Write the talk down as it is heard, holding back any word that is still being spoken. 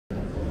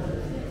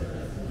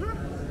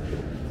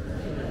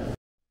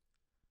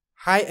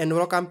Hi and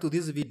welcome to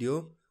this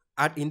video.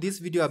 And in this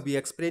video I'll be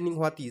explaining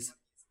what is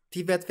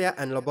TVET FAIR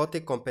and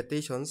robotic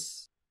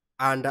competitions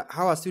and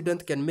how a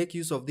student can make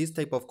use of this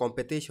type of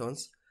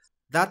competitions,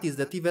 that is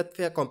the TVET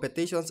FAIR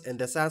competitions and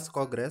the Science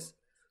Congress,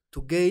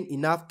 to gain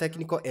enough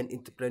technical and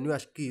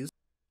entrepreneurial skills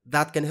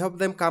that can help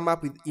them come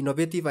up with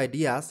innovative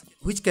ideas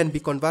which can be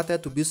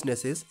converted to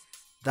businesses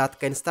that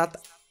can start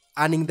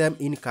earning them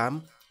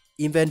income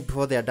even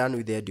before they are done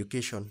with their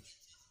education.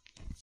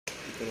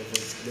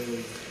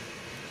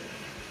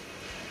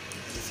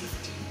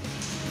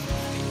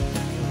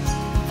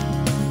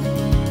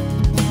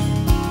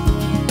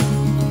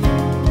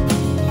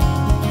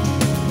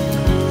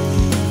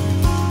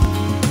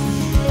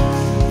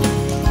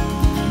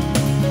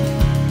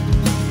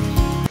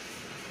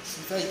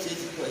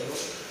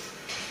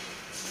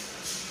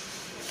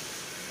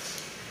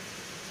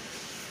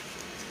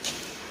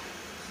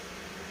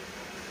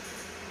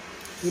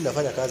 Hii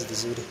inafanya kazi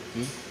vizuri.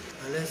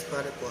 Unless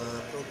pale kwa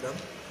program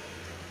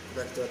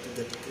kuna kitu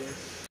hatujadeclare.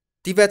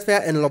 TVET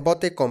FAIR and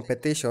robotic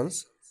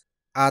competitions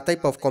are a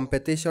type of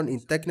competition in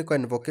technical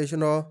and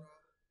vocational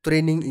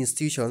training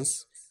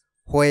institutions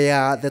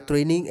where the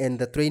training and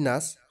the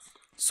trainers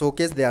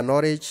showcase their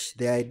knowledge,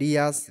 their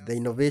ideas, their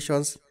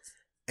innovations,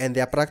 and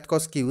their practical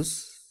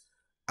skills.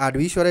 And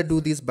we usually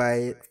do this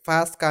by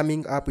first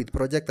coming up with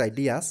project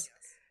ideas,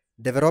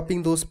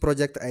 developing those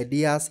project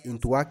ideas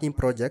into working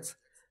projects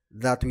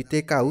that we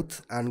take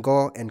out and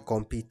go and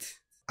compete.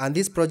 And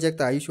these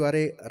projects are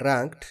usually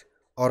ranked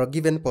or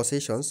given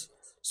positions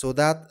so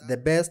that the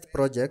best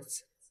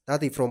projects,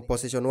 that is from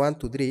position 1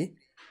 to 3,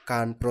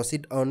 can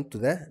proceed on to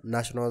the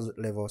national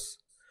levels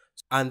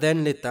and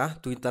then later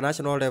to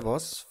international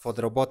levels for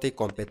the robotic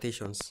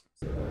competitions.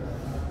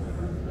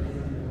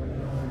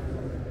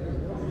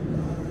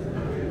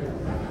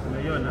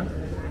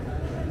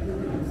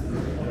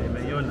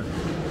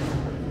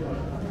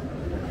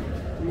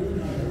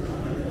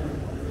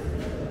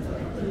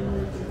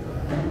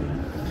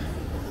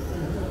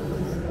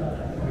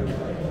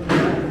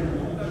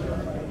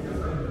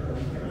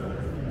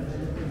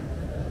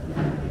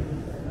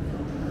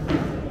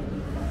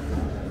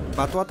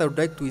 But what I would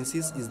like to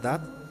insist is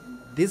that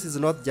this is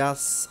not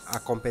just a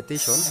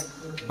competition,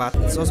 but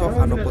it's also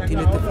an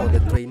opportunity for the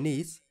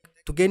trainees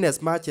to gain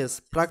as much as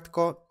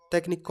practical,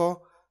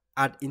 technical,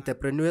 and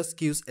entrepreneurial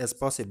skills as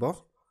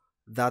possible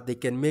that they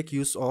can make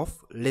use of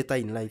later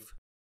in life.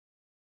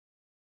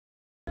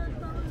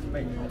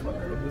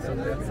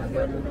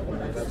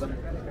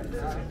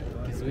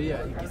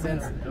 Kizuia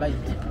ikisense light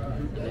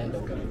inaenda,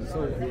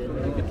 so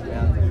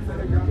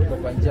tumeanza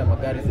kwa njia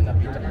magari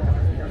zinapita,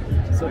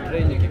 so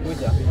train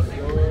ikikuja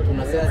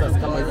tuna sensors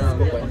kama hizi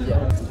ziko kwa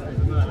njia,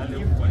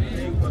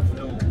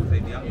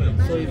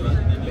 so hivi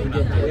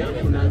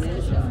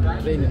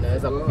train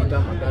inaweza kupita,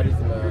 magari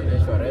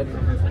zimeonyeshwa red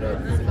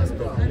zina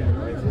stop,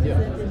 ndio,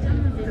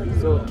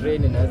 so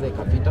train inaweza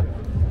ikapita,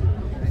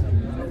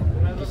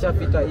 kisha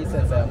pita hii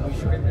sensor ya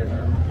mwisho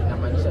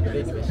inamaanisha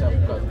train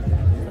imeshavuka,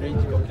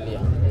 bridge iko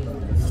clear,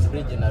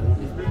 bridge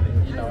inarudi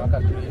inawaka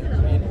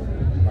green,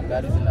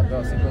 magari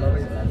zinapewa signal,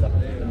 zinaanza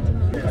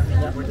kupita,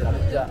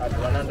 inakuja at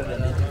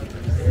 190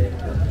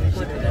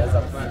 ship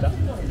inaweza kupita.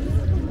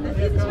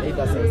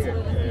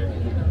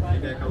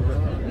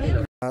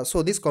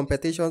 So these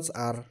competitions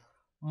are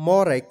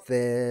more like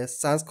the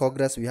Science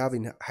Congress we have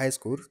in high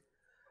school,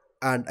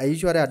 and I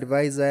usually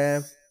advise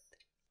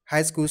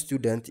high school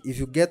students, if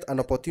you get an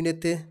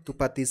opportunity to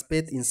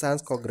participate in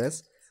Science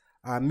Congress,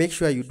 make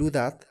sure you do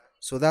that,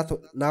 so that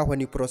now when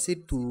you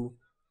proceed to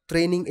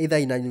training either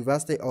in a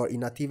university or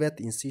in a TVET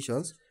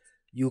institutions,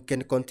 you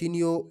can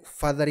continue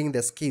furthering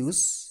the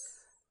skills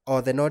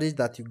or the knowledge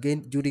that you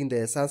gained during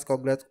the Science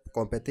Congress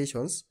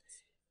competitions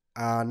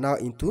now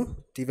into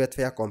TVET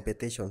FAIR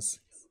competitions.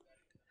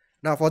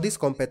 Now for these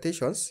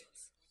competitions,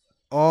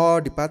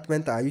 all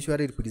departments are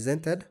usually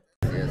represented,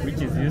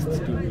 which is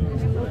used to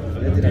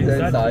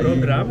insert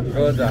program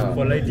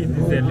for lighting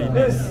diesel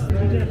leaders.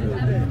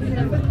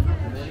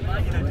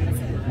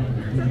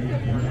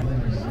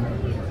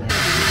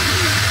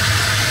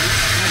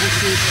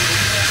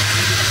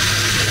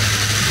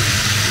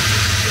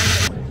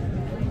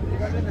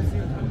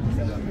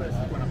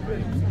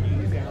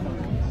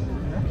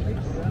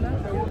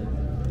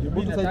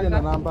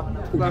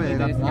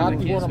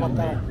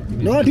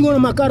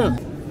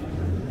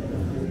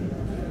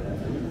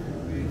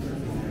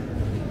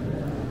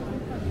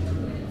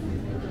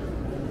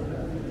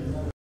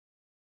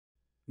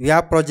 We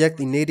have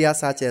projects in areas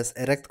such as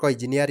electrical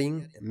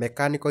engineering,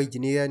 mechanical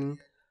engineering,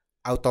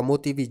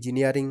 automotive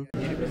engineering.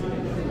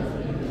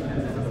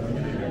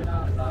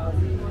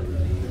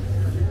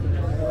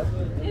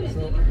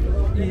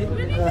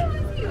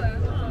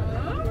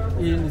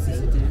 Hii ni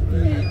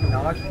CCTV, hii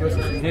inawaka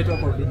kiasi inaitwa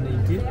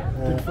COVID-19,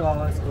 24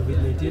 hours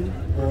COVID-19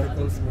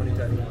 protocols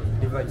monitoring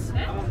device.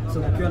 So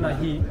ukiwa na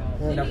hii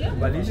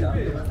inakukubalisha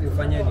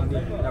ufanye nini,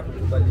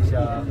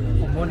 inakukubalisha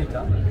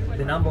monitor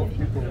the number of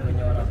people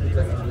wenye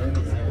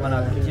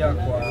wanakuja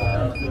kwa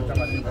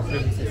kama kwa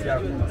premises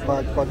yako.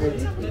 Kwa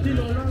gate.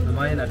 Na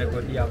maana ina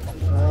rekodi hapa.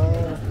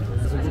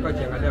 akizunguka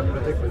akiangalia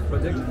project by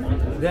project.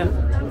 Then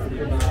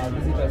kuna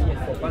visitors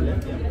for pale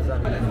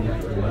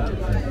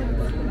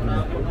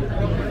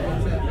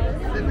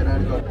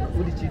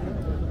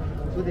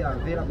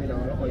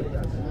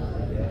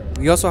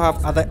We also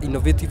have other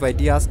innovative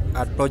ideas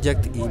at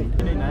project in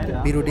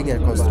building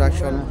and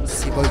construction,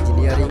 civil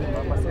engineering.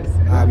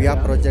 We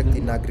have project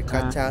in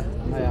agriculture.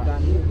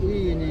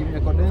 Hii yenye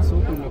imecondense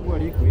huku imekuwa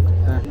liquid.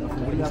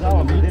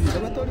 Sawa,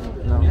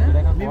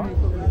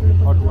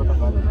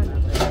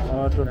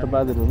 water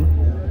bathroom.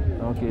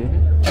 Okay.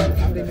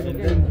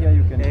 Then here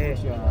you can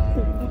push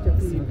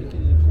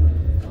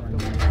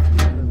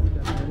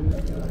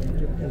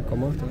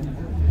Come on.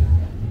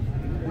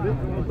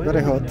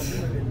 Very hot.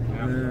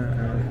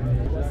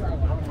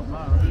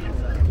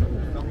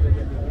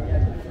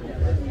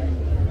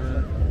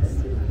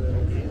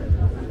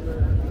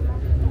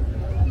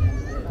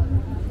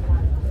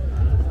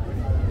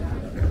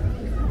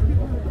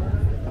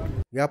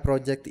 We have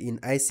project in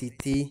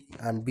ICT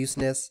and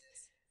business.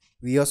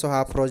 We also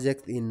have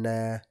project in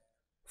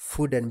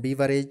food and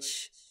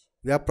beverage.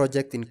 We have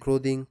project in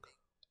clothing.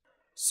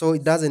 So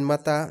it doesn't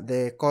matter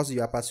the course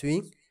you are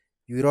pursuing,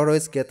 you will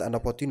always get an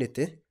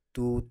opportunity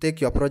to take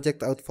your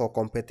project out for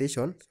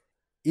competition.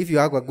 If you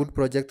have a good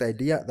project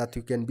idea that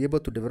you can be able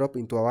to develop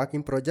into a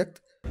working project.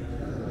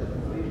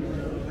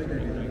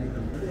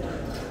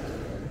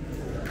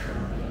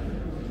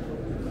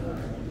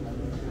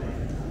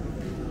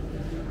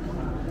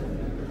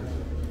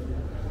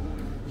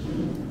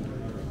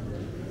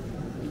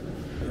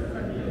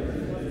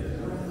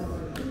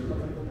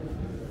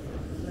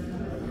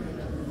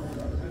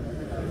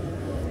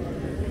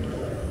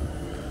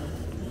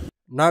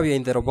 Now we are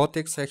in the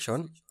robotics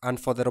section, and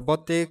for the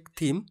robotic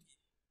team,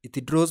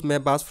 it draws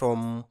members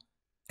from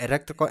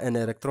electrical and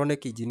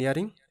electronic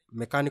engineering,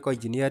 mechanical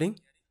engineering,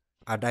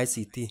 and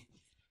ICT.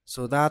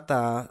 So that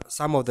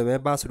some of the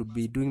members will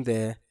be doing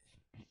the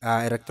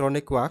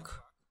electronic work,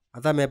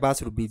 other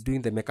members will be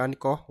doing the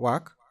mechanical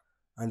work,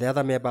 and the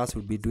other members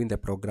will be doing the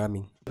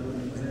programming.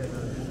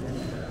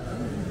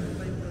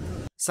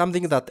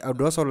 Something that I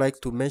would also like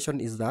to mention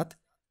is that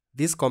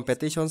these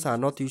competitions are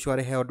not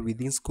usually held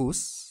within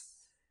schools.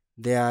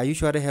 They are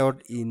usually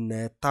held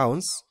in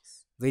towns,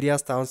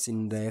 various towns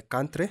in the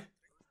country.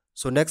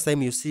 So next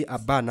time you see a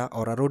banner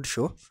or a road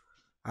show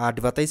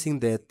advertising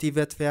the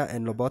TVET FAIR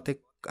and robotic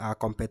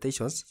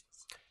competitions,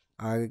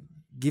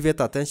 give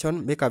it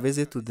attention, make a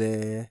visit to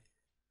the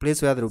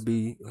place where they will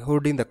be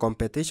holding the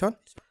competition,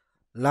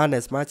 learn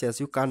as much as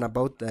you can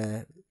about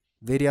the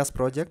various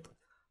projects,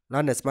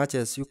 learn as much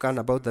as you can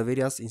about the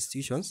various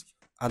institutions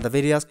and the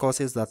various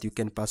courses that you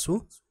can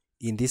pursue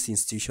in these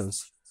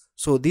institutions.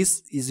 So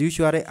this is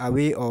usually a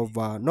way of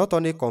not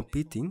only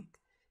competing,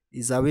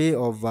 is a way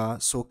of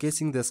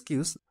showcasing the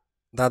skills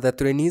that the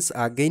trainees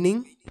are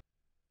gaining,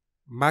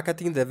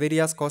 marketing the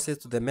various courses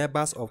to the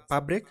members of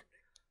public,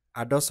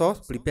 and also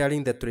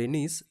preparing the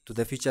trainees to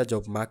the future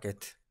job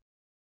market.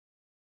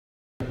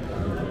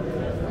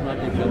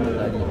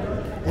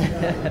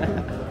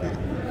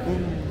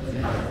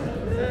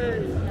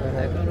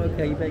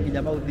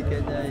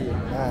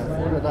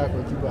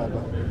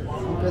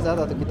 Pesa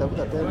hata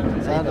tukitafuta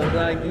tena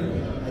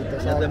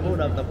sana. Ndio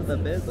unatafuta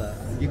pesa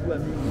ikikuwa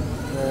mingi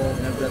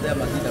na kuletea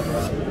mashida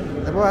kwa.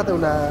 Hapo hata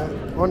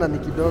unaona ni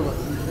kidogo.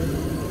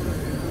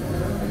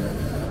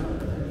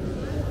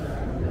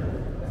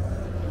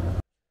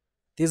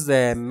 This is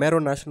the Meru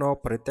National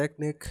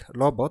Polytechnic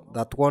robot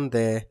that won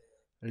the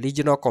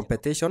regional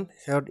competition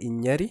held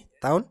in Nyeri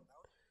town,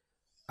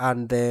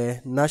 and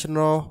the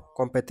national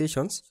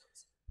competitions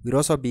will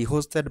also be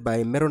hosted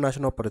by Meru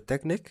National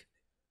Polytechnic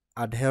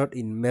and held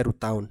in Meru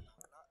town.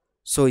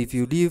 So if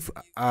you live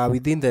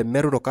within the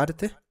Meru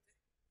locality,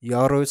 you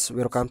are always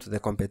welcome to the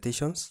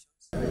competitions.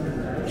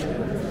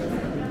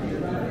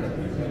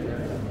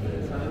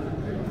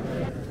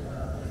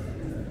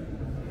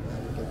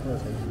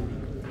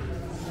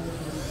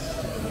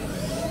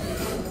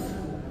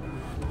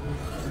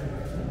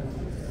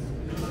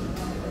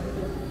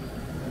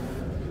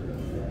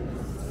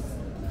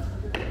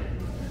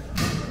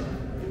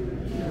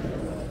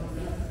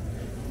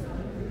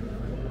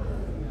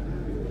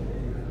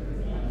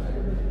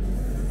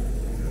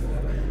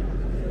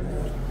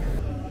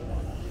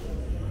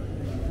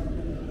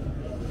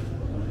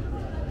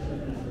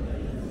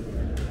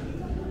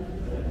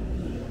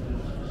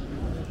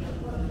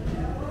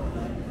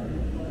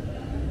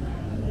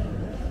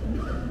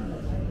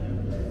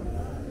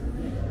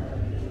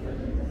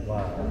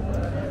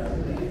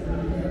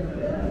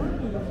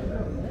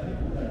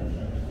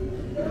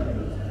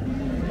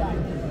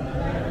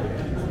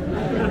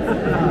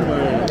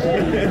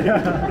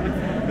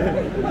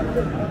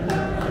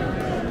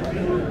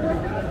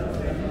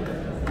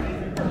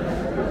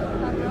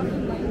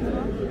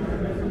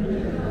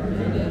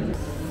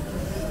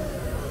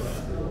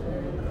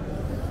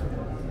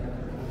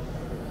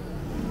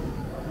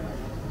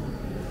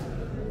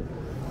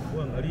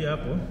 Angalia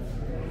hapo.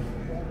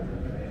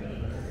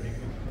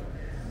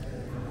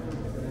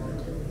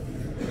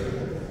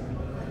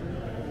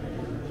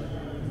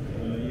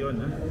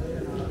 Unaiona?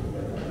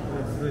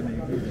 Ndio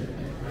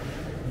imekuja.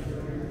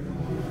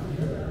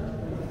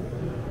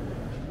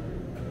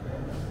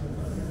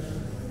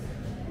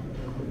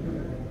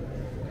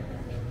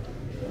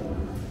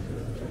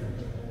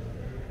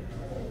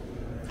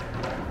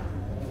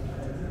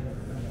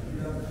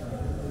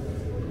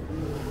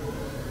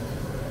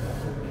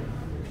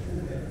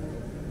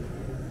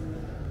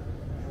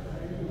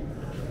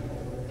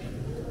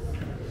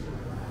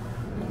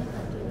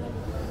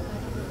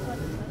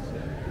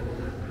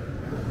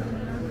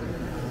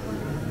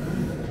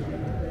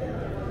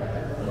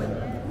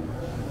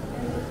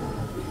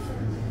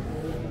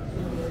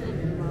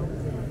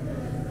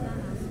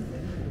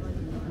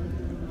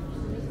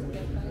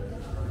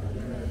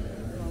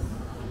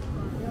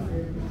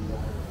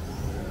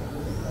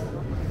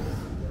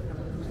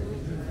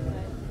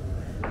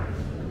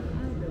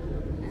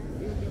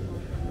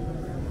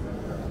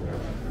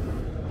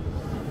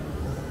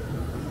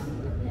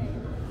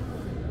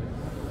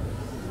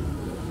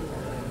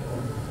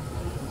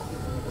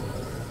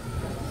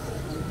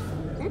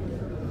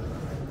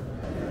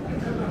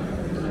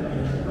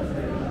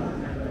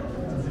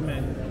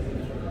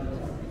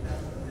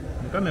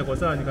 Kama iko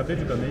sawa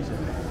nikapeti kameisha.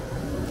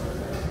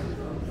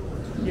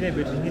 Ile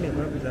betri nyingine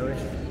kwa wapi za wewe?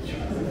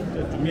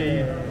 Tutumia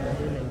hii.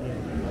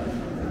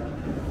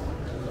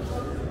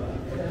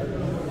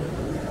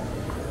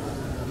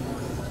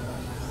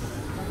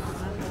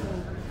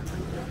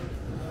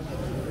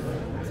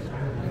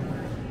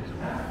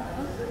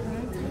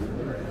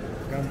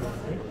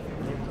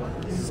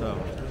 Sawa.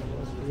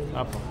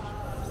 Hapa.